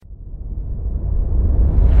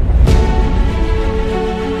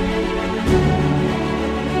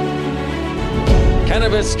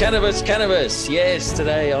Cannabis. Yes,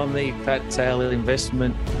 today on the Fat Tail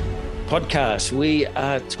Investment Podcast, we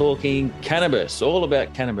are talking cannabis, all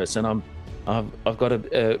about cannabis. And I've got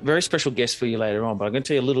a very special guest for you later on, but I'm going to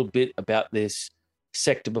tell you a little bit about this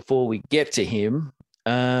sector before we get to him.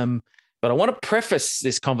 But I want to preface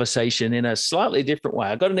this conversation in a slightly different way.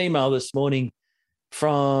 I got an email this morning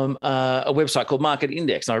from a website called Market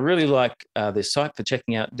Index. And I really like this site for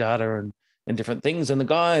checking out data and different things. And the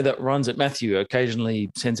guy that runs it, Matthew, occasionally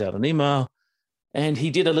sends out an email. And he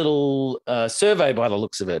did a little survey by the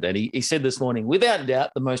looks of it. And he said this morning, without doubt,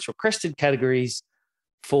 the most requested categories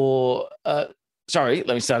for let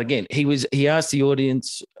me start again. He asked the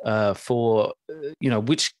audience for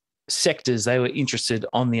which sectors they were interested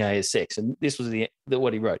on the ASX. And this was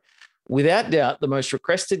what he wrote. Without doubt, the most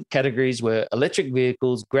requested categories were electric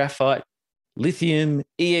vehicles, graphite, lithium,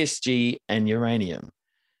 ESG, and uranium.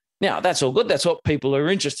 Now, that's all good. That's what people are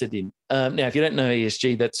interested in. Now, if you don't know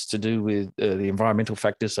ESG, that's to do with the environmental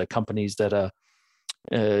factors, so companies that are,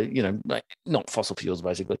 not fossil fuels,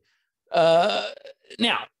 basically.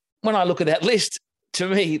 Now, when I look at that list, to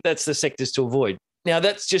me, that's the sectors to avoid. Now,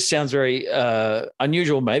 that just sounds very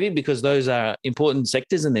unusual, maybe, because those are important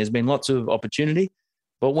sectors and there's been lots of opportunity.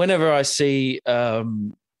 But whenever I see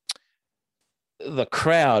the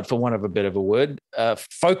crowd, for want of a better word,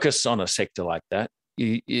 focus on a sector like that,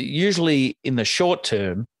 usually in the short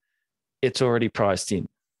term, it's already priced in.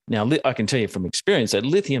 Now, I can tell you from experience that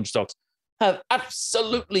lithium stocks have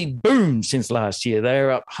absolutely boomed since last year. They are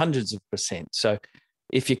up hundreds of %. So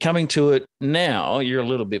if you're coming to it now, you're a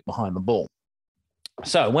little bit behind the ball.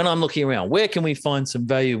 So when I'm looking around, where can we find some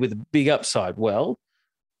value with a big upside? Well,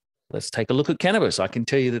 let's take a look at cannabis. I can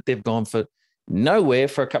tell you that they've gone for nowhere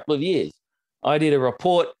for a couple of years. I did a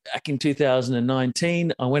report back in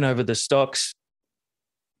 2019. I went over the stocks.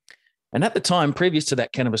 And at the time, previous to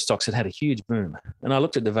that, cannabis stocks had a huge boom. And I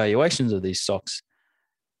looked at the valuations of these stocks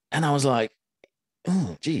and I was like,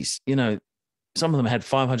 oh, geez, some of them had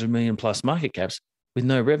 500 million plus market caps with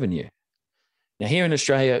no revenue. Now, here in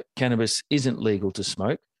Australia, cannabis isn't legal to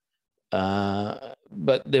smoke, but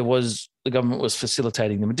the government was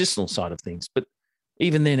facilitating the medicinal side of things. But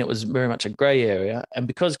even then, it was very much a grey area. And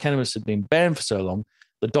because cannabis had been banned for so long,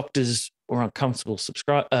 the doctors were uncomfortable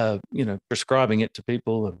prescribing it to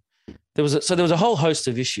people. And there was a whole host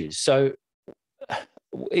of issues. So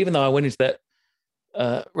even though I went into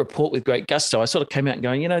that report with great gusto, I sort of came out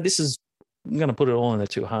going, I'm going to put it all in the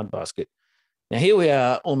too hard basket. Now, here we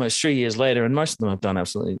are almost 3 years later, and most of them have done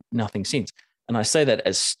absolutely nothing since. And I say that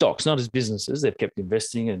as stocks, not as businesses. They've kept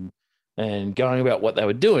investing and going about what they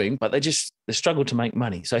were doing, but they struggled to make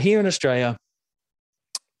money. So here in Australia,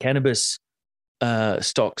 cannabis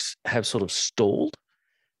stocks have sort of stalled.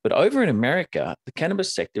 But over in America, the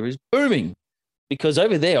cannabis sector is booming because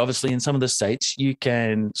over there, obviously in some of the states, you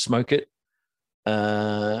can smoke it,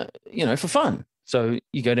 for fun. So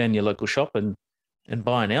you go down your local shop and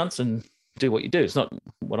buy an ounce and do what you do. It's not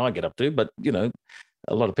what I get up to, but,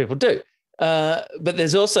 a lot of people do. But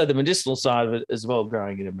there's also the medicinal side of it as well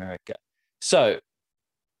growing in America. So,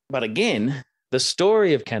 but again, the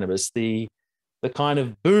story of cannabis, the kind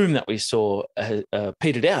of boom that we saw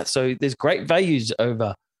petered out. So there's great values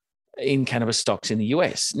over in cannabis stocks in the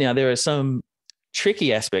US. Now, there are some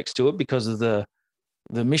tricky aspects to it because of the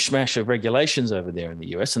mishmash of regulations over there in the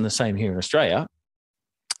US and the same here in Australia.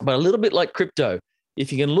 But a little bit like crypto,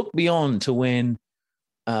 if you can look beyond to when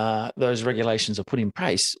those regulations are put in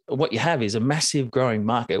place, what you have is a massive growing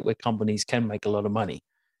market where companies can make a lot of money.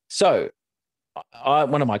 So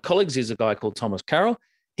one of my colleagues is a guy called Thomas Carroll.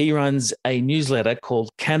 He runs a newsletter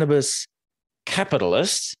called Cannabis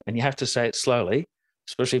Capitalist, and you have to say it slowly,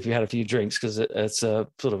 especially if you had a few drinks, because it's a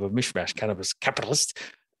sort of a mishmash, Cannabis Capitalist.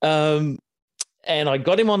 And I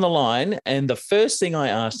got him on the line, and the first thing I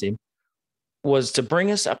asked him was to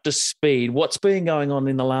bring us up to speed what's been going on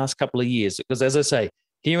in the last couple of years. Because as I say,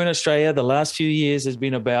 here in Australia, the last few years has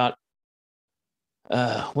been about,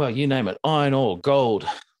 you name it, iron ore, gold,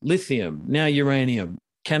 lithium, now uranium.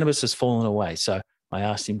 Cannabis has fallen away. So I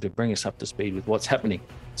asked him to bring us up to speed with what's happening.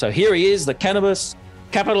 So here he is, the Cannabis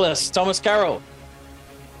Capitalist, Thomas Carroll.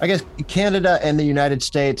 I guess Canada and the United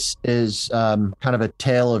States is kind of a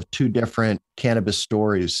tale of two different cannabis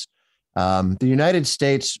stories. The United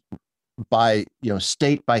States,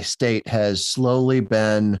 state by state, has slowly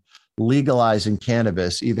been legalizing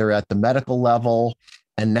cannabis, either at the medical level,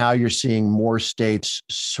 and now you're seeing more states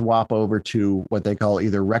swap over to what they call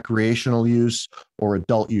either recreational use or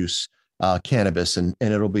adult use cannabis, and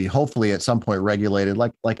it'll be hopefully at some point regulated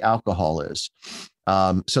like alcohol is.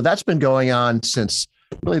 So that's been going on since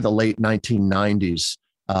really the late 1990s.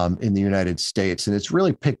 in the United States. And it's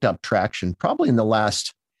really picked up traction probably in the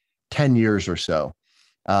last 10 years or so.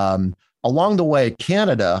 Along the way,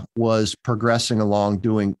 Canada was progressing along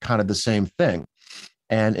doing kind of the same thing.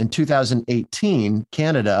 And in 2018,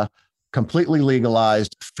 Canada completely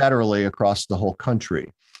legalized federally across the whole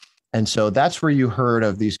country. And so that's where you heard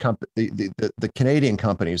of these the Canadian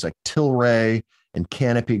companies like Tilray and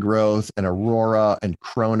Canopy Growth and Aurora and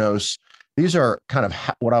Cronos. These are kind of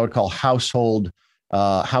what I would call household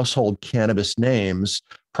cannabis names,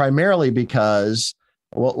 primarily because,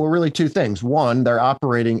 well, really two things. One, they're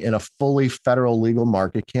operating in a fully federal legal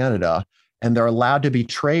market, Canada, and they're allowed to be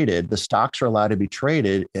traded. The stocks are allowed to be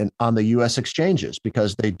traded on the U.S. exchanges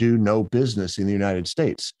because they do no business in the United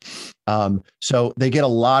States. So they get a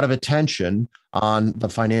lot of attention on the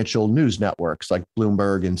financial news networks like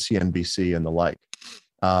Bloomberg and CNBC and the like.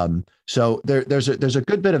 So there's a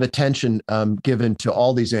good bit of attention given to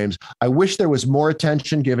all these names. I wish there was more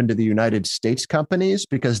attention given to the United States companies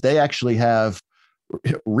because they actually have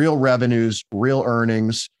real revenues, real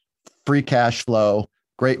earnings, free cash flow,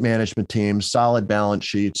 great management teams, solid balance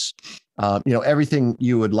sheets, everything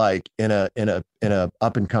you would like in a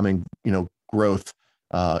up and coming, growth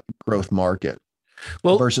market.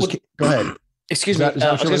 Well, go ahead. Excuse me. Is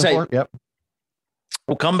that what you're looking for? Yep.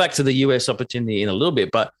 We'll come back to the US opportunity in a little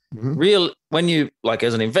bit, but when you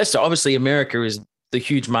as an investor, obviously America is the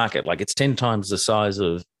huge market. Like it's 10 times the size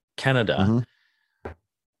of Canada. Mm-hmm.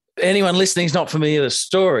 Anyone listening is not familiar with the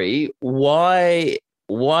story. Why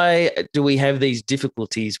do we have these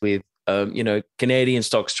difficulties with, Canadian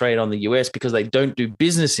stocks trade on the US because they don't do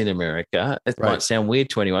business in America? It might sound weird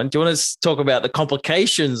to anyone. Do you want to talk about the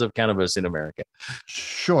complications of cannabis in America?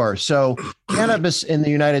 Sure. So cannabis in the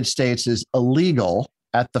United States is illegal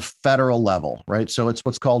at the federal level, right? So it's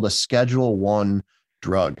what's called a Schedule I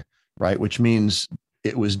drug, right? Which means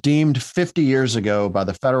it was deemed 50 years ago by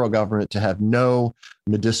the federal government to have no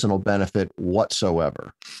medicinal benefit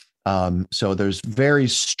whatsoever. So there's very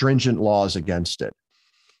stringent laws against it.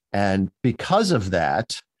 And because of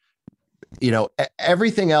that,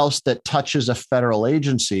 everything else that touches a federal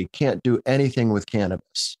agency can't do anything with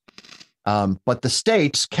cannabis. But the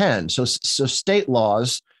states can. So state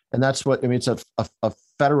laws, and that's what, it's a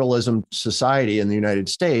federalism society in the United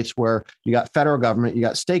States where you got federal government, you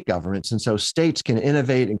got state governments. And so states can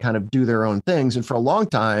innovate and kind of do their own things. And for a long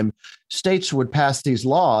time, states would pass these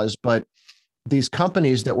laws, but these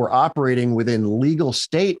companies that were operating within legal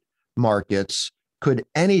state markets could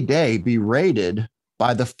any day be raided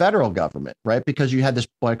by the federal government, right? Because you had this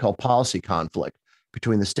what I call policy conflict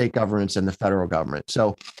between the state governments and the federal government.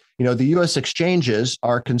 So, the U.S. exchanges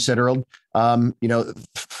are considered,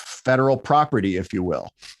 federal property, if you will.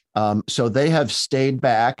 So they have stayed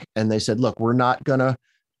back and they said, look, we're not going to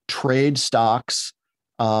trade stocks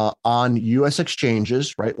on U.S.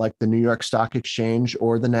 exchanges, right, like the New York Stock Exchange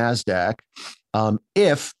or the NASDAQ,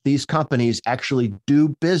 if these companies actually do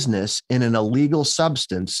business in an illegal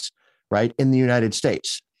substance, right, in the United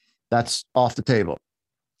States. That's off the table.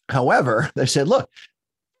 However, they said, look,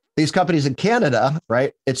 these companies in Canada,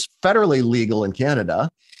 right, it's federally legal in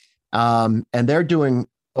Canada, and they're doing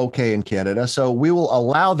okay in Canada, so we will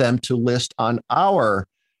allow them to list on our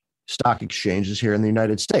stock exchanges here in the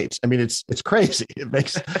United States. I mean, it's crazy. It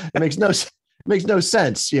makes no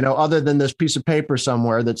sense, other than this piece of paper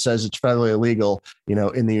somewhere that says it's federally illegal,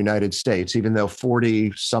 in the United States, even though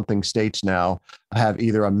 40 something states now have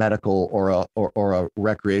either a medical or a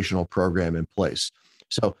recreational program in place.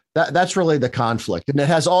 So that's really the conflict, and it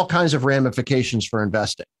has all kinds of ramifications for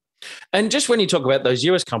investing. And just when you talk about those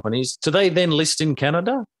US companies, do they then list in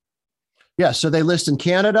Canada? Yeah, so they list in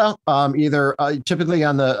Canada, either typically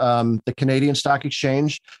on the Canadian Stock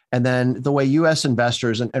Exchange, and then the way U.S.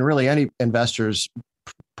 investors and really any investors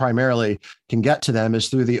primarily can get to them is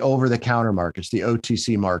through the over-the-counter markets, the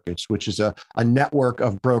OTC markets, which is a network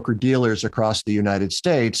of broker dealers across the United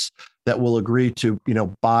States that will agree to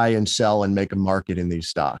buy and sell and make a market in these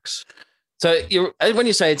stocks. So when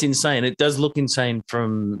you say it's insane, it does look insane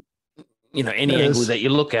from any angle that you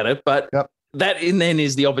look at it, but. Yep. That in then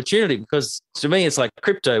is the opportunity, because to me, it's like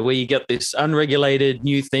crypto where you get this unregulated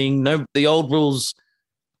new thing. No, the old rules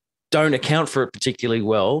don't account for it particularly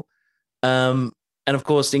well. And of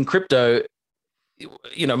course, in crypto,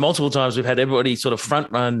 multiple times we've had everybody sort of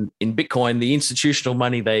front run in Bitcoin, the institutional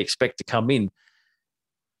money they expect to come in.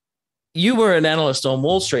 You were an analyst on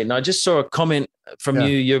Wall Street, and I just saw a comment from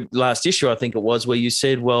you, your last issue, I think it was, where you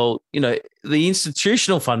said, well, the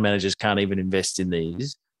institutional fund managers can't even invest in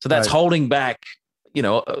these. So that's holding back,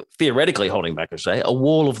 theoretically holding back, I say, a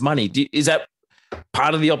wall of money. Is that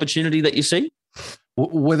part of the opportunity that you see?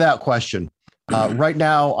 Without question. Right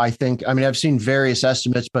now, I think, I mean, I've seen various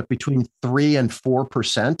estimates, but between 3 and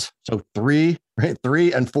 4%. So 3 and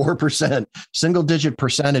 4%, single digit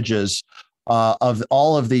percentages of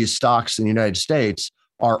all of these stocks in the United States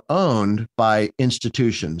are owned by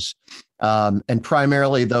institutions. And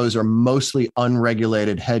primarily those are mostly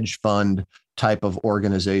unregulated hedge fund type of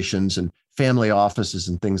organizations and family offices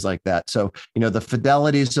and things like that. So, the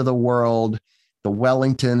Fidelities of the world, the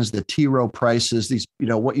Wellingtons, the T. Rowe Prices, these,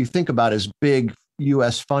 what you think about as big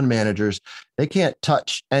U.S. fund managers, they can't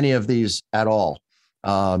touch any of these at all.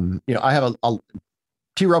 I have a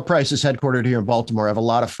T. Rowe Price is headquartered here in Baltimore. I have a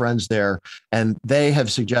lot of friends there, and they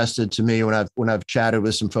have suggested to me when I've chatted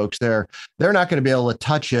with some folks there, they're not going to be able to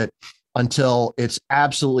touch it until it's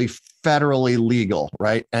absolutely federally legal,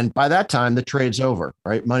 right? And by that time, the trade's over,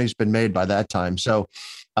 right? Money's been made by that time. So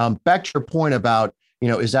back to your point about,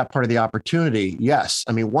 is that part of the opportunity? Yes.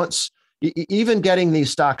 I mean, once even getting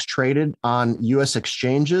these stocks traded on U.S.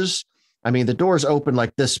 exchanges, I mean, the doors open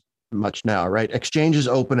like this much now, right? Exchanges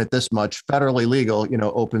open at this much, federally legal,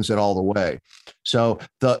 opens it all the way. So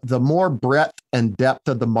the more breadth and depth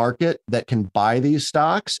of the market that can buy these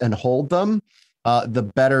stocks and hold them,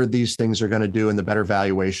 the better these things are going to do and the better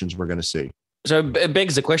valuations we're going to see. So it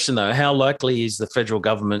begs the question, though, how likely is the federal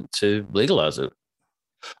government to legalize it?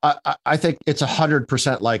 I think it's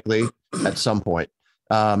 100% likely at some point.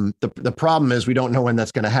 The problem is we don't know when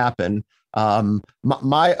that's going to happen.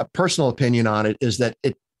 My personal opinion on it is that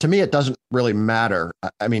to me, it doesn't really matter.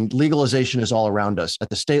 I mean, legalization is all around us at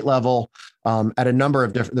the state level, at a number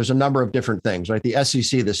of different, there's a number of different things, right? The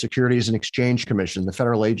SEC, the Securities and Exchange Commission, the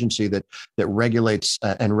federal agency that regulates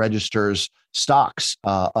and registers stocks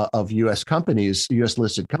of U.S. companies, U.S.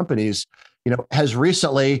 listed companies, has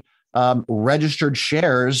recently registered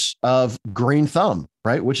shares of Green Thumb,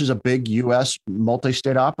 right? Which is a big U.S.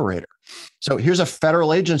 multi-state operator. So here's a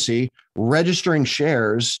federal agency registering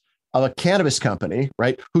shares of a cannabis company,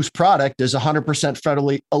 right, whose product is 100%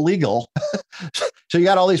 federally illegal. So you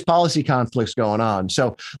got all these policy conflicts going on.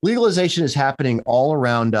 So legalization is happening all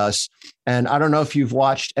around us. And I don't know if you've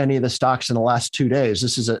watched any of the stocks in the last 2 days.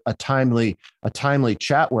 This is a timely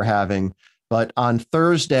chat we're having. But on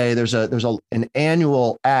Thursday, there's an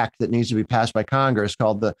annual act that needs to be passed by Congress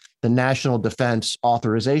called the National Defense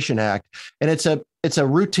Authorization Act. And it's a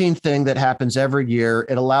routine thing that happens every year.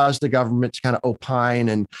 It allows the government to kind of opine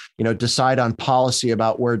and, decide on policy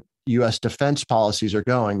about where U.S. defense policies are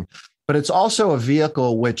going. But it's also a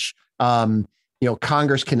vehicle which,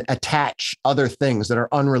 Congress can attach other things that are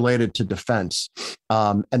unrelated to defense.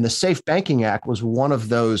 And the Safe Banking Act was one of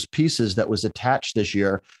those pieces that was attached this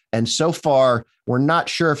year. And so far, we're not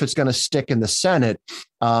sure if it's going to stick in the Senate,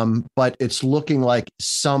 but it's looking like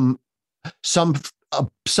some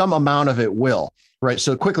amount of it will. Right.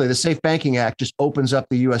 So quickly, the Safe Banking Act just opens up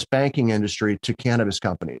the U.S. banking industry to cannabis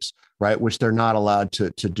companies, right, which they're not allowed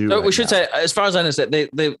to do. So we should say, as far as I understand,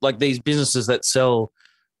 they like these businesses that sell,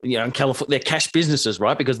 in California, they're cash businesses,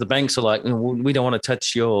 right? Because the banks are like, we don't want to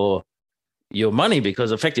touch your money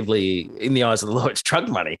because effectively, in the eyes of the law, it's drug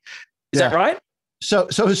money. Is that right? So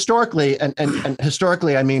historically, and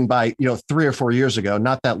historically, I mean by 3 or 4 years ago,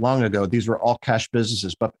 not that long ago, these were all cash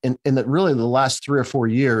businesses. But in really the last 3 or 4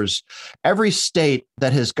 years, every state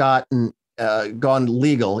that has gone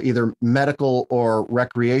legal, either medical or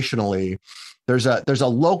recreationally, there's a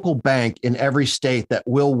local bank in every state that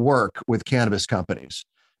will work with cannabis companies,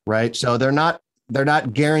 right? So they're not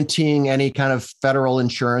guaranteeing any kind of federal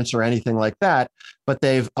insurance or anything like that, but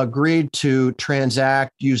they've agreed to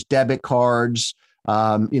transact, use debit cards,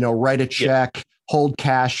 write a check, hold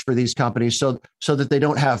cash for these companies so that they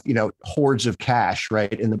don't have, hordes of cash,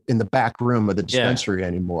 right, in the back room of the dispensary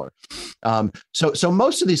anymore. So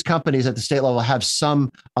most of these companies at the state level have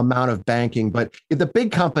some amount of banking, but the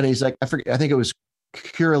big companies, like I think it was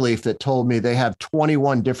Curaleaf that told me they have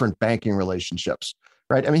 21 different banking relationships,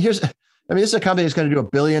 right? this is a company that's going to do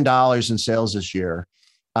 $1 billion in sales this year.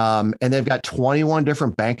 And they've got 21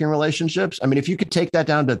 different banking relationships. I mean, if you could take that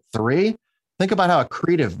down to 3, think about how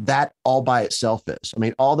accretive that all by itself is. I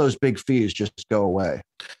mean, all those big fees just go away.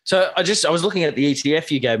 So I was looking at the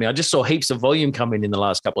ETF you gave me. I just saw heaps of volume come in the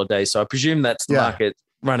last couple of days. So I presume that's the market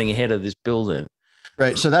running ahead of this bill then.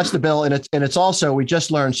 Right. So that's the bill. And it's also, we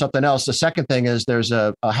just learned something else. The second thing is there's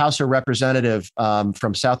a House of Representative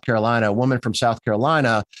from South Carolina, a woman from South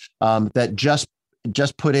Carolina that just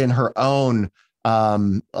put in her own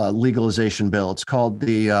legalization bill. It's called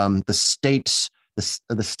the States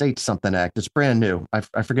Something Act. It's brand new. I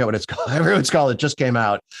forget what it's called. I forget what it's called. It just came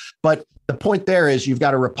out. But the point there is you've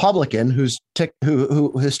got a Republican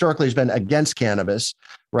who historically has been against cannabis,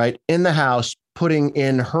 right, in the House, putting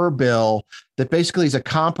in her bill that basically is a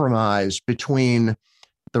compromise between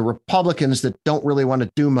the Republicans that don't really want to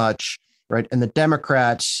do much, right, and the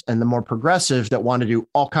Democrats and the more progressive that want to do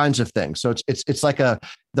all kinds of things. So it's like the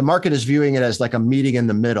market is viewing it as like a meeting in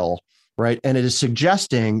the middle, right? And it is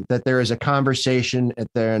suggesting that there is a conversation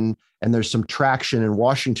and there's some traction in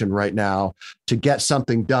Washington right now to get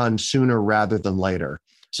something done sooner rather than later.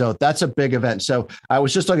 So that's a big event. So I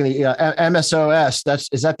was just looking at the MSOS.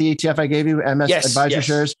 Is that the ETF I gave you? Yes, Advisor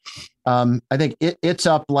Shares. I think it's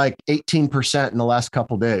up like 18% in the last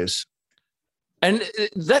couple of days. And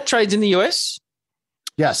that trades in the US?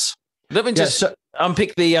 Yes. Let me just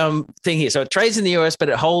unpick the thing here. So it trades in the US, but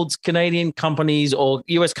it holds Canadian companies or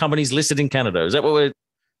US companies listed in Canada. Is that what we're?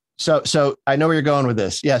 So I know where you're going with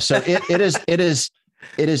this. Yeah. So it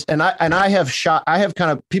is. And I have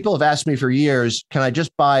kind of, people have asked me for years, can I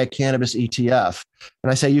just buy a cannabis ETF?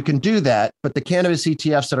 And I say, you can do that, but the cannabis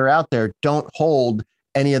ETFs that are out there don't hold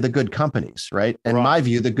any of the good companies, right? And in my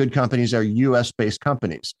view, the good companies are US based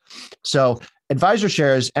companies. So Advisor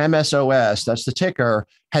Shares, MSOS, that's the ticker,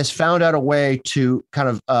 has found out a way to kind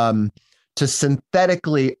of to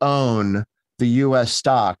synthetically own the US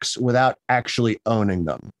stocks without actually owning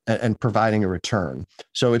them and providing a return.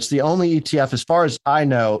 So it's the only ETF, as far as I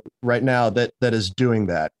know right now, that is doing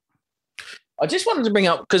that. I just wanted to bring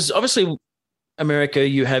up, because obviously America,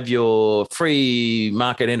 you have your free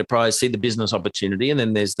market enterprise, see the business opportunity, and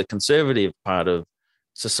then there's the conservative part of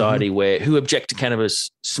society who object to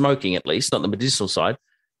cannabis smoking, at least, not the medicinal side.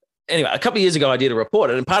 Anyway, a couple of years ago, I did a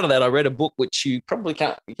report, and part of that, I read a book which you probably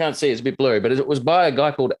can't see; it's a bit blurry, but it was by a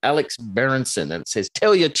guy called Alex Berenson, and it says,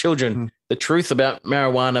 "Tell your children the truth about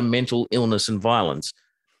marijuana, mental illness, and violence."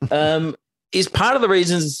 Is part of the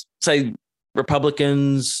reasons, say,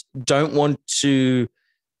 Republicans don't want to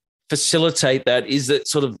facilitate that is that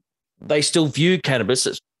sort of they still view cannabis,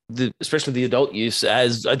 especially the adult use,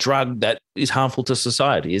 as a drug that is harmful to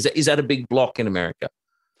society. Is that a big block in America?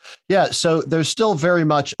 Yeah, so there's still very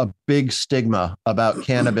much a big stigma about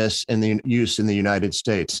cannabis and the use in the United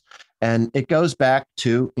States. And it goes back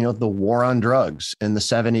to, the war on drugs in the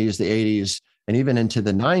 70s, the 80s, and even into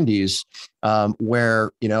the 90s,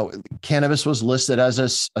 where, cannabis was listed as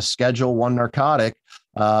a Schedule I narcotic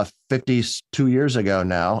 52 years ago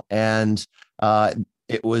now. And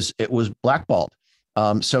it was blackballed.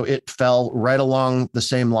 So it fell right along the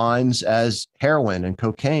same lines as heroin and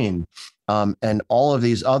cocaine. And all of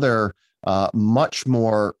these other much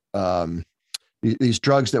more these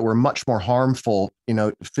drugs that were much more harmful,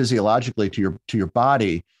 physiologically to your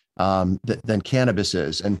body than cannabis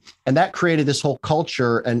is, and that created this whole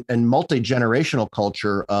culture and multi-generational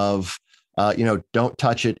culture of don't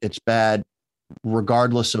touch it, it's bad,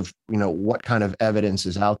 regardless of what kind of evidence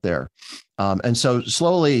is out there, and so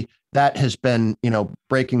slowly that has been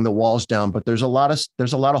breaking the walls down. But there's a lot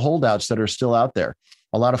of holdouts that are still out there.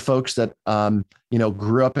 A lot of folks that,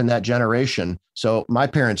 grew up in that generation. So my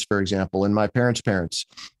parents, for example, and my parents' parents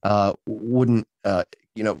wouldn't,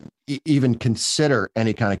 even consider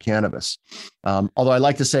any kind of cannabis. Although I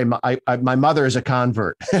like to say my mother is a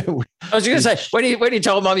convert. I was going to say, when you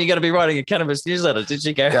told mom you're going to be writing a cannabis newsletter, did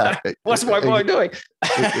she go, what's my boy doing?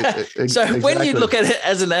 So when you look at it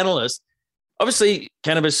as an analyst, obviously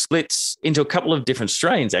cannabis splits into a couple of different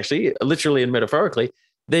strains, actually, literally and metaphorically.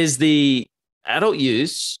 There's the adult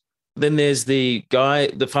use, then there's the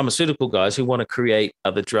pharmaceutical guys who want to create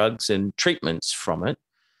other drugs and treatments from it.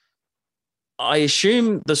 I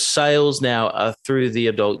assume the sales now are through the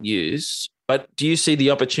adult use, but do you see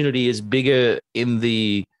the opportunity as bigger in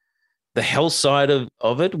the health side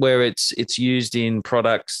of it, where it's used in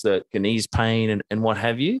products that can ease pain and what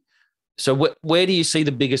have you? So where do you see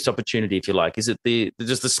the biggest opportunity, if you like? Is it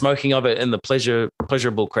just the smoking of it and the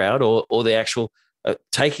pleasurable crowd, or the actual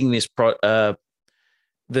taking this the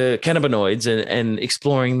cannabinoids and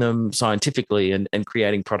exploring them scientifically and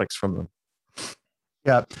creating products from them?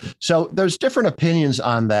 Yeah. So there's different opinions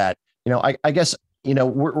on that. I guess,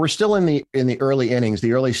 we're still in the early innings,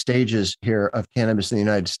 the early stages here of cannabis in the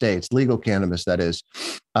United States, legal cannabis, that is.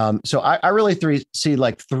 So I really see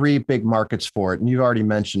like three big markets for it. And you've already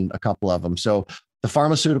mentioned a couple of them. So the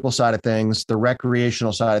pharmaceutical side of things, the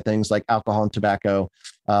recreational side of things like alcohol and tobacco,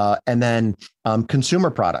 and then consumer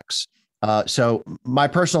products. So my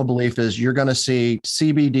personal belief is you're going to see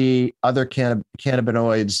CBD, other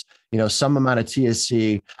cannabinoids, some amount of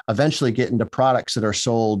THC eventually get into products that are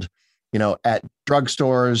sold, at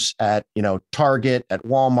drugstores, at, Target, at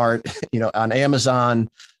Walmart, on Amazon.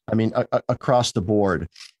 I mean, across the board.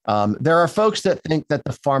 There are folks that think that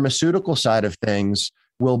the pharmaceutical side of things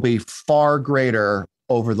will be far greater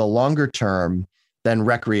over the longer term than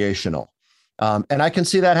recreational. And I can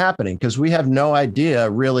see that happening because we have no idea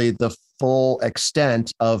really the full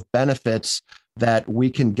extent of benefits that we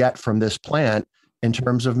can get from this plant in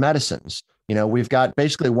terms of medicines. We've got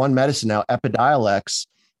basically one medicine now, Epidiolex,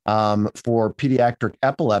 for pediatric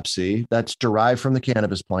epilepsy that's derived from the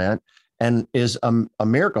cannabis plant and is a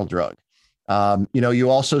miracle drug. You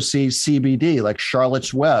also see CBD like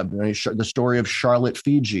Charlotte's Web, the story of Charlotte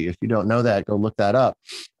Fiji. If you don't know that, go look that up.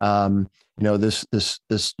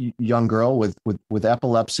 This young girl with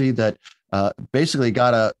epilepsy that basically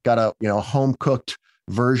got a home cooked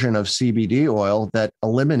version of CBD oil that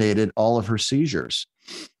eliminated all of her seizures.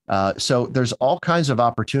 So there's all kinds of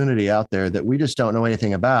opportunity out there that we just don't know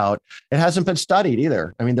anything about. It hasn't been studied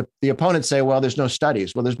either. I mean, the opponents say, well, there's no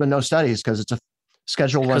studies. Well, there's been no studies because it's a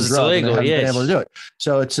Schedule 1 drug. Illegal, and they haven't been able to do it.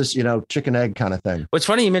 So it's just, chicken egg kind of thing. Well, it's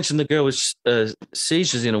funny you mentioned the girl with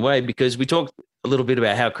seizures in a way, because we talked a little bit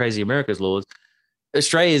about how crazy America's laws.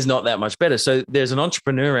 Australia is not that much better. So there's an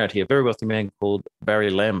entrepreneur out here, a very wealthy man called Barry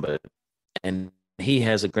Lambert, and he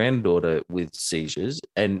has a granddaughter with seizures,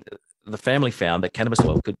 and the family found that cannabis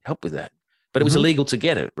oil could help with that, but it was illegal to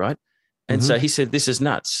get it, right? And so he said, this is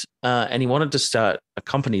nuts. And he wanted to start a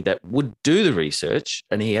company that would do the research,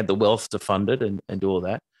 and he had the wealth to fund it and do all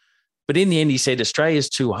that. But in the end, he said, Australia's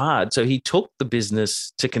too hard. So he took the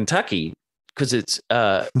business to Kentucky because it's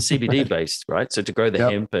CBD based, right? So to grow the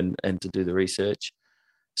hemp and to do the research.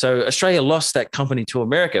 So Australia lost that company to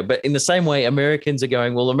America. But in the same way, Americans are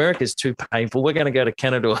going, well, America's too painful. We're going to go to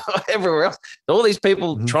Canada or everywhere else. All these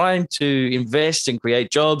people trying to invest and create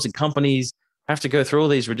jobs and companies have to go through all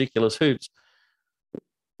these ridiculous hoops.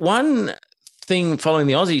 One thing following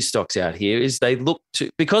the Aussie stocks out here is they look to,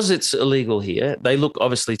 because it's illegal here, they look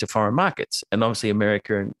obviously to foreign markets. And obviously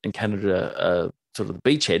America and Canada are sort of the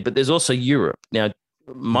beachhead, but there's also Europe. Now,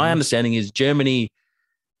 my understanding is Germany,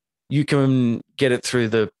 you can get it through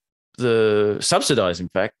the subsidized, in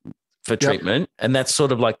fact, for treatment. And that's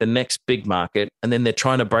sort of like the next big market. And then they're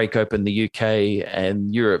trying to break open the UK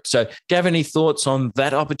and Europe. So do you have any thoughts on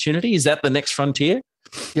that opportunity? Is that the next frontier?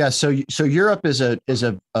 Yeah. So Europe is a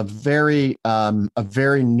very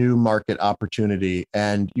new market opportunity.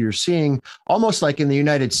 And you're seeing almost like in the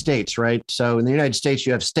United States, right? So in the United States,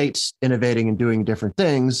 you have states innovating and doing different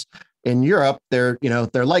things. In Europe, they're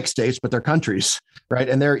like states, but they're countries, right?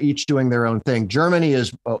 And they're each doing their own thing. Germany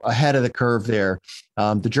is ahead of the curve there.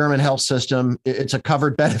 The German health system, it's a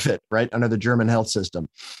covered benefit, right, under the German health system,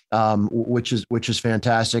 which is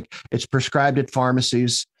fantastic. It's prescribed at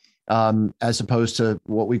pharmacies as opposed to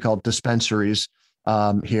what we call dispensaries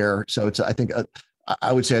here. So it's, I think,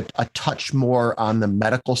 I would say a touch more on the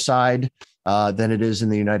medical side than it is in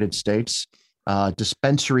the United States.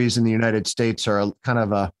 Dispensaries in the United States are kind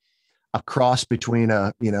of a cross between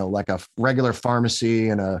like a regular pharmacy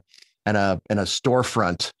and a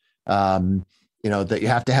storefront, that you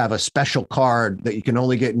have to have a special card that you can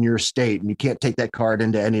only get in your state, and you can't take that card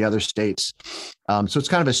into any other states. So it's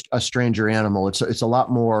kind of a stranger animal. It's a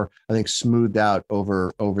lot more, I think, smoothed out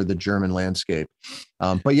over the German landscape.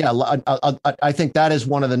 But yeah, I think that is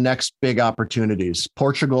one of the next big opportunities.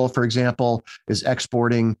 Portugal, for example, is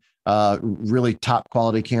exporting really top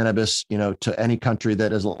quality cannabis, to any country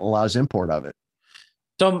that allows import of it.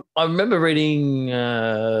 Tom, I remember reading,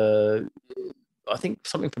 I think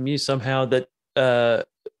something from you somehow that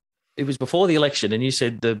it was before the election, and you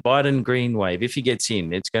said the Biden green wave, if he gets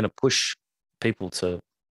in, it's going to push people to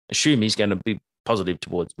assume he's going to be positive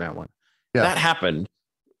towards marijuana. Yeah. That happened.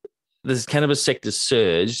 The cannabis sector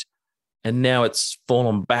surged, and now it's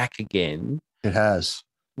fallen back again. It has.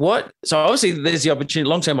 So obviously there's the opportunity,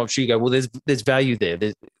 long-term opportunity. You go, well, there's value there.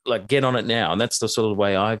 There's like, get on it now. And that's the sort of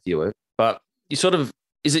way I view it. But you sort of,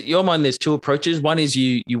 is it your mind, there's two approaches. One is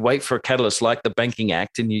you wait for a catalyst like the Banking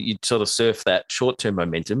Act and you sort of surf that short-term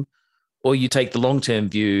momentum, or you take the long-term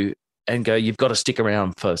view and go, you've got to stick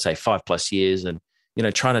around for say 5+ years. And,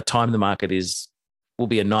 trying to time the market will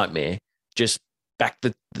be a nightmare. Just back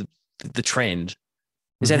the trend.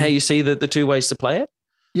 Is that how you see the two ways to play it?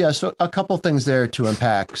 Yeah, so a couple things there to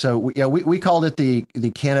unpack. So we called it the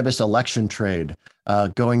cannabis election trade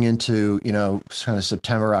going into kind of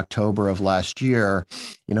September, October of last year.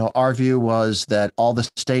 Our view was that all the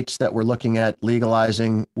states that we're looking at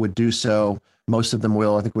legalizing would do so. Most of them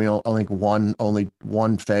will. I think only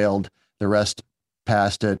one failed. The rest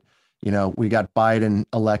passed it. We got Biden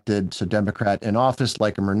elected, so Democrat in office,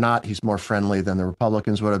 like him or not, he's more friendly than the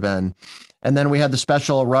Republicans would have been. And then we had the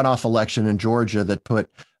special runoff election in Georgia that put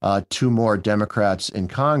two more Democrats in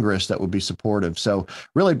Congress that would be supportive. So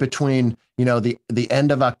really between, the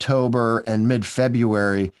end of October and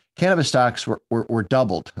mid-February, cannabis stocks were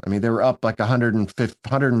doubled. I mean, they were up like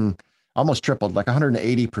 150, almost tripled, like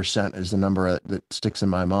 180% is the number that sticks in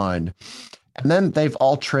my mind. And then they've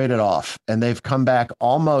all traded off and they've come back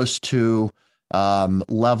almost to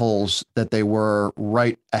levels that they were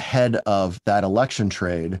right ahead of that election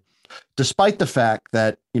trade, despite the fact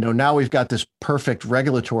that, now we've got this perfect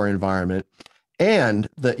regulatory environment and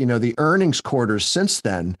that, the earnings quarters since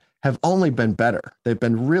then have only been better. They've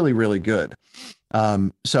been really, really good.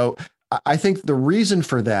 So I think the reason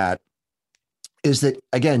for that is that,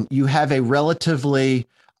 again, you have a relatively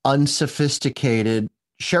unsophisticated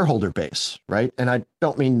shareholder base, right? And I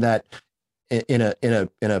don't mean that in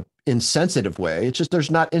a insensitive way. It's just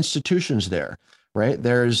there's not institutions there, right?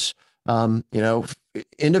 There's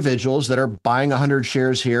individuals that are buying 100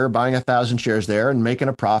 shares here, buying 1,000 shares there, and making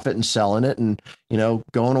a profit and selling it, and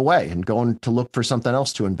going away and going to look for something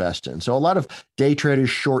else to invest in. So a lot of day traders,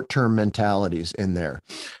 short-term mentalities in there.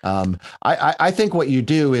 I think what you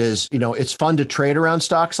do is, it's fun to trade around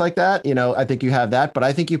stocks like that. I think you have that, but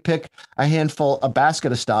I think you pick a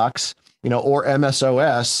basket of stocks, or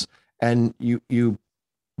MSOS, and you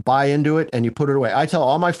buy into it and you put it away. I tell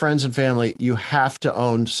all my friends and family, you have to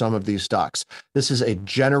own some of these stocks. This is a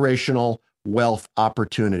generational wealth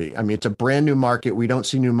opportunity. I mean, it's a brand new market. We don't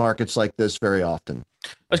see new markets like this very often. I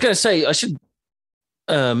was going to say, I should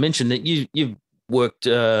mention that you've worked.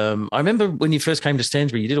 I remember when you first came to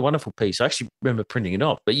Stansbury, you did a wonderful piece. I actually remember printing it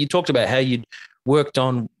off, but you talked about how you'd worked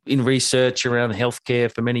in research around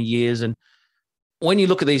healthcare for many years. And when you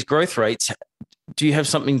look at these growth rates, do you have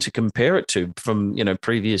something to compare it to from,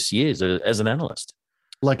 previous years as an analyst?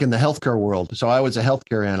 Like in the healthcare world. So I was a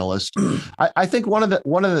healthcare analyst. I think one of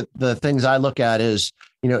the things I look at is,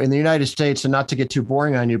 in the United States, and not to get too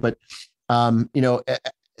boring on you, but,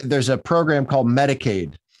 there's a program called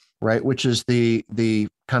Medicaid, right? Which is the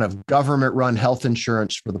kind of government run health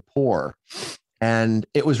insurance for the poor. And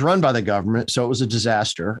it was run by the government. So it was a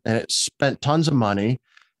disaster and it spent tons of money.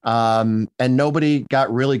 And nobody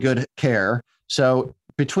got really good care. So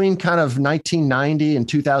between kind of 1990 and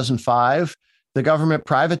 2005, the government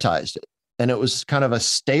privatized it, and it was kind of a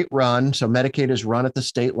state run. So Medicaid is run at the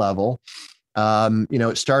state level.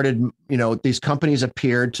 It started, these companies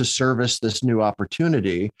appeared to service this new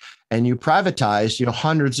opportunity, and you privatized,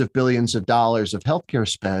 hundreds of billions of dollars of healthcare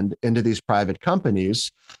spend into these private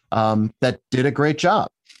companies that did a great job.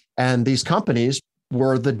 And these companies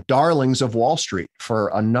were the darlings of Wall Street for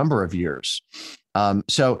a number of years.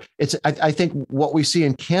 So I think what we see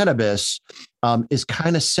in cannabis is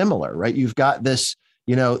kind of similar, right? You've got this,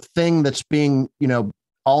 thing that's being,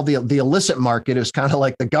 all the illicit market is kind of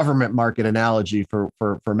like the government market analogy for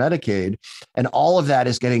Medicaid. And all of that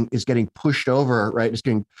is getting pushed over, right? It's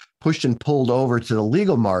getting pushed and pulled over to the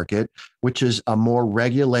legal market, which is a more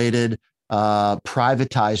regulated,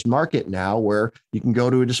 privatized market now, where you can go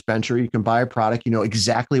to a dispensary, you can buy a product, you know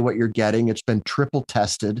exactly what you're getting. It's been triple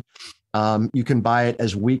tested. You can buy it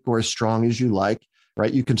as weak or as strong as you like,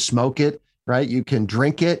 right? You can smoke it, right? You can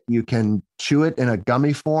drink it. You can chew it in a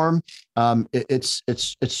gummy form. It's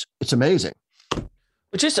amazing.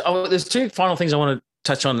 There's two final things I want to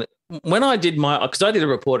touch on. When I did because I did a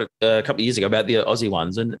report a couple of years ago about the Aussie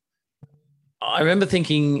ones, and I remember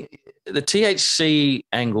thinking the THC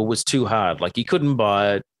angle was too hard. Like, you couldn't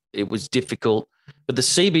buy it. It was difficult. But the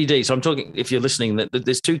CBD, so I'm talking, if you're listening, that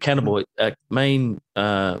there's two cannabinoid main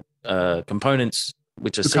components,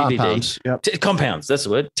 which are CBD. Compounds, yep. Compounds, that's the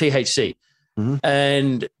word, THC. Mm-hmm.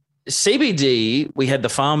 And CBD, we had the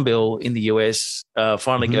Farm Bill in the US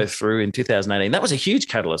finally go through in 2018. That was a huge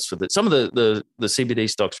catalyst for some of the CBD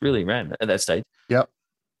stocks really ran at that stage. Yep.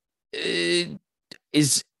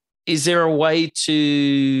 Is there a way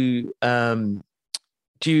to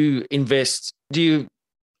do you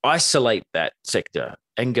isolate that sector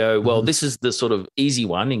and go, well, this is the sort of easy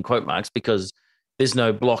one in quote marks because there's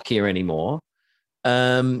no block here anymore?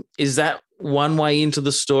 Is that one way into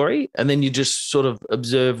the story? And then you just sort of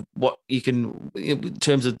observe what you can, in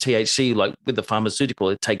terms of THC, like with the pharmaceutical,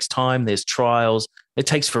 it takes time, there's trials, it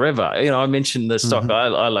takes forever. I mentioned the stock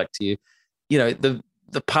I like to,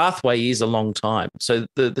 the pathway is a long time. So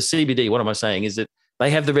the CBD, what am I saying, is that they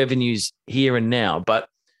have the revenues here and now. But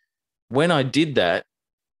when I did that,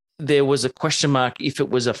 there was a question mark if it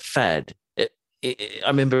was a fad. I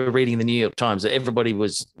remember reading in the New York Times that everybody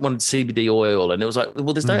wanted CBD oil, and it was like,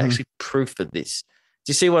 well, there's no actually proof of this. Do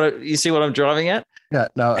you see what I'm driving at? Yeah.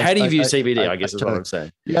 No. How do you view CBD? I guess is what I'm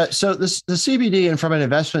saying. Yeah. So the CBD, and from an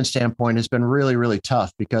investment standpoint, has been really, really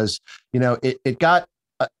tough because it got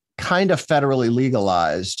kind of federally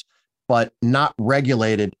legalized, but not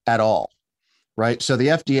regulated at all. Right. So the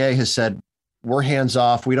FDA has said, we're hands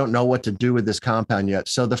off. We don't know what to do with this compound yet.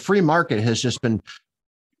 So the free market has just been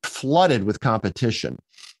flooded with competition.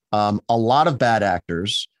 a lot of bad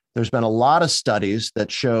actors. There's been a lot of studies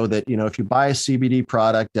that show that, if you buy a CBD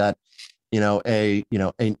product at, a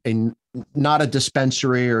not a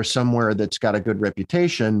dispensary or somewhere that's got a good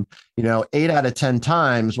reputation, 8 out of 10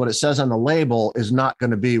 times what it says on the label is not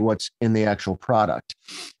going to be what's in the actual product.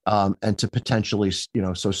 And to potentially,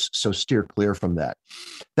 so steer clear from that.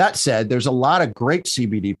 That said, there's a lot of great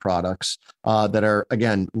CBD products that are,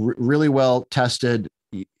 again, really well tested,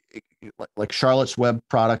 like Charlotte's Web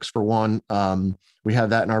products for one. We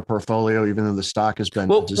have that in our portfolio, even though the stock has been.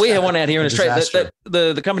 Well, we have one out here in Australia.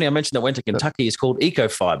 The company I mentioned that went to Kentucky is called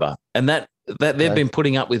Ecofiber, and that they've been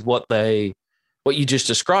putting up with what you just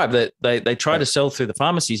described. That they try to sell through the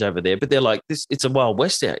pharmacies over there, but they're like this. It's a Wild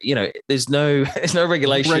West out. There's no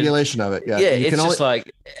regulation of it. Yeah, it's just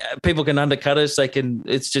like people can undercut us.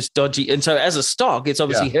 It's just dodgy, and so as a stock, it's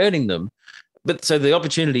obviously hurting them. But so the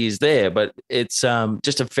opportunity is there, but it's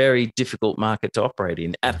just a very difficult market to operate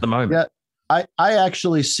in at the moment. Yeah. I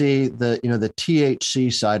actually see the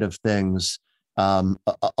THC side of things a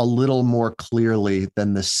little more clearly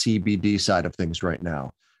than the CBD side of things right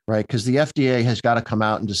now, right? Because the FDA has got to come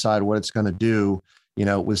out and decide what it's going to do,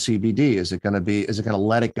 with CBD. Is it going to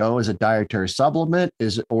let it go as a dietary supplement?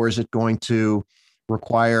 Or is it going to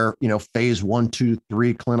require, phase 1, 2,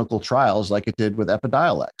 3 clinical trials like it did with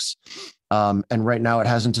Epidiolex? And right now it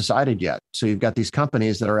hasn't decided yet. So you've got these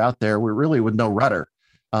companies that are out there with no rudder,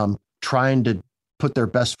 trying to put their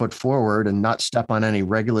best foot forward and not step on any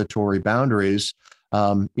regulatory boundaries,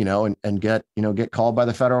 and get called by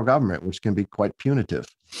the federal government, which can be quite punitive.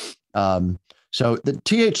 So the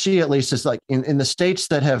THC, at least, is like in the states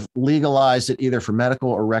that have legalized it either for medical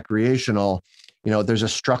or recreational, there's a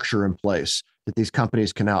structure in place that these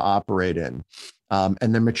companies can now operate in.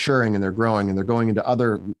 And they're maturing and they're growing and they're going into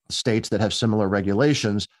other states that have similar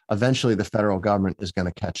regulations. Eventually, the federal government is going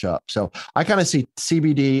to catch up. So I kind of see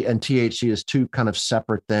CBD and THC as two kind of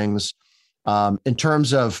separate things. In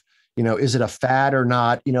terms of, is it a fad or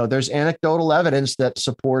not? There's anecdotal evidence that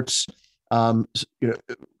supports,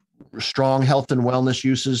 strong health and wellness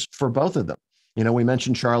uses for both of them. We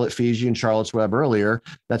mentioned Charlotte Figi and Charlotte's Web earlier.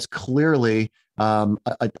 That's clearly some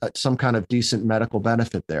kind of decent medical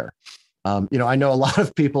benefit there. I know a lot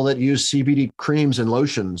of people that use CBD creams and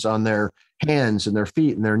lotions on their hands and their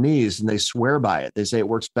feet and their knees, and they swear by it. They say it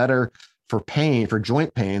works better for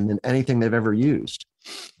joint pain than anything they've ever used.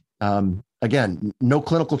 Again, no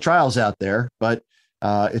clinical trials out there, but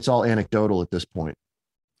it's all anecdotal at this point.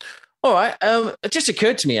 All right. It just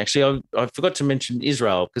occurred to me, actually, I forgot to mention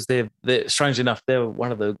Israel because they're strangely enough, they're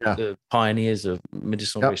one of the pioneers of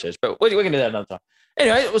medicinal research, but we're going to do that another time.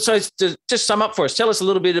 Anyway, so to just sum up for us, tell us a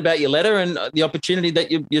little bit about your letter and the opportunity that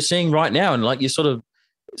you're seeing right now. And like you're sort of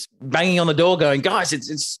banging on the door going, guys,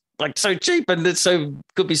 it's like so cheap and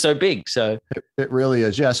could be so big. So it really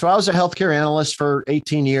is. Yeah. So I was a healthcare analyst for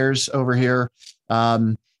 18 years over here.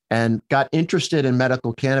 And got interested in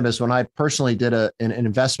medical cannabis when I personally did an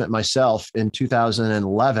investment myself in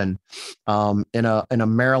 2011 in a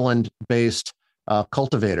Maryland-based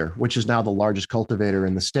cultivator, which is now the largest cultivator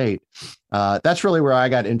in the state. That's really where I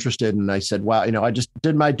got interested, and I said, "Wow, I just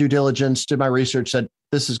did my due diligence, did my research, said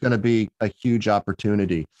this is going to be a huge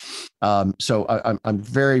opportunity." So I'm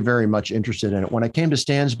very, very much interested in it. When I came to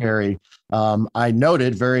Stansberry, I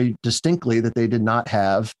noted very distinctly that they did not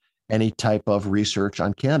have any type of research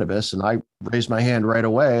on cannabis. And I raised my hand right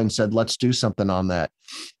away and said, let's do something on that.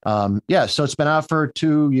 So it's been out for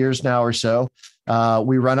 2 years now or so.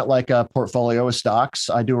 We run it like a portfolio of stocks.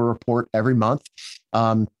 I do a report every month.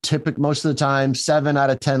 Most of the time, 7 out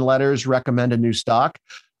of 10 letters recommend a new stock.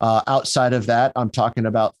 Outside of that, I'm talking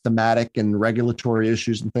about thematic and regulatory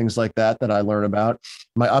issues and things like that I learn about.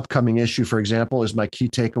 My upcoming issue, for example, is my key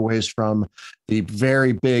takeaways from the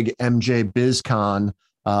very big MJ BizCon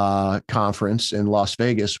conference in Las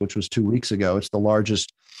Vegas, which was 2 weeks ago. It's the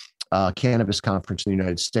largest cannabis conference in the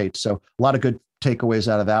United States. So a lot of good takeaways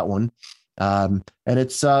out of that one. And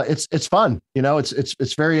it's fun.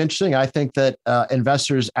 It's very interesting. I think that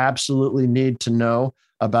investors absolutely need to know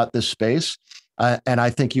about this space. And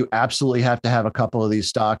I think you absolutely have to have a couple of these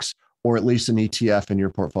stocks or at least an ETF in your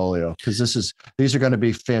portfolio, because these are going to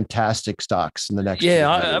be fantastic stocks in the next. Yeah,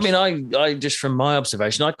 I just from my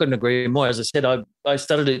observation, I couldn't agree more. As I said, I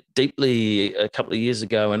studied it deeply a couple of years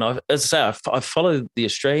ago, and I followed the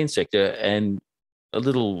Australian sector and a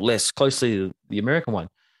little less closely the American one.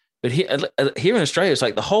 But here in Australia, it's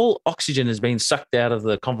like the whole oxygen has been sucked out of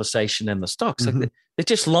the conversation and the stocks. Mm-hmm. Like they're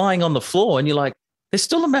just lying on the floor, and you're like, there's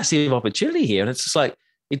still a massive opportunity here, and it's just like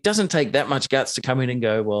it doesn't take that much guts to come in and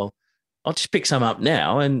go, well, I'll just pick some up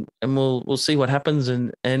now and we'll see what happens.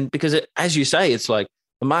 And because as you say, it's like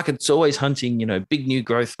the market's always hunting, big new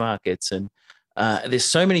growth markets, and there's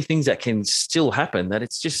so many things that can still happen that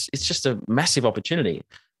it's just a massive opportunity.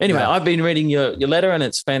 Anyway, I've been reading your letter and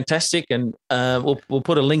it's fantastic, and we'll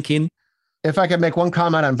put a link in. If I could make one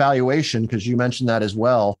comment on valuation, because you mentioned that as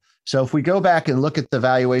well. So if we go back and look at the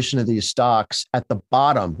valuation of these stocks at the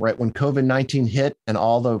bottom, right, when COVID-19 hit and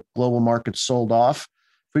all the global markets sold off,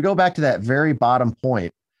 if we go back to that very bottom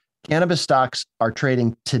point, cannabis stocks are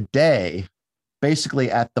trading today basically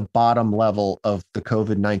at the bottom level of the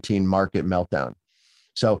COVID-19 market meltdown.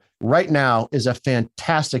 So right now is a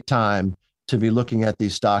fantastic time to be looking at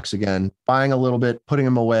these stocks again, buying a little bit, putting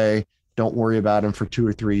them away. Don't worry about them for 2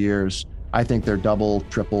 or 3 years. I think they're double,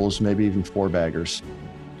 triples, maybe even 4-baggers.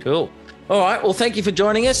 Cool. All right. Well, thank you for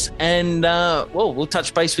joining us. And we'll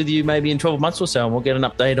touch base with you maybe in 12 months or so, and we'll get an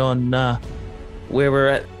update on where we're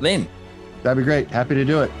at then. That'd be great. Happy to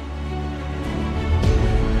do it.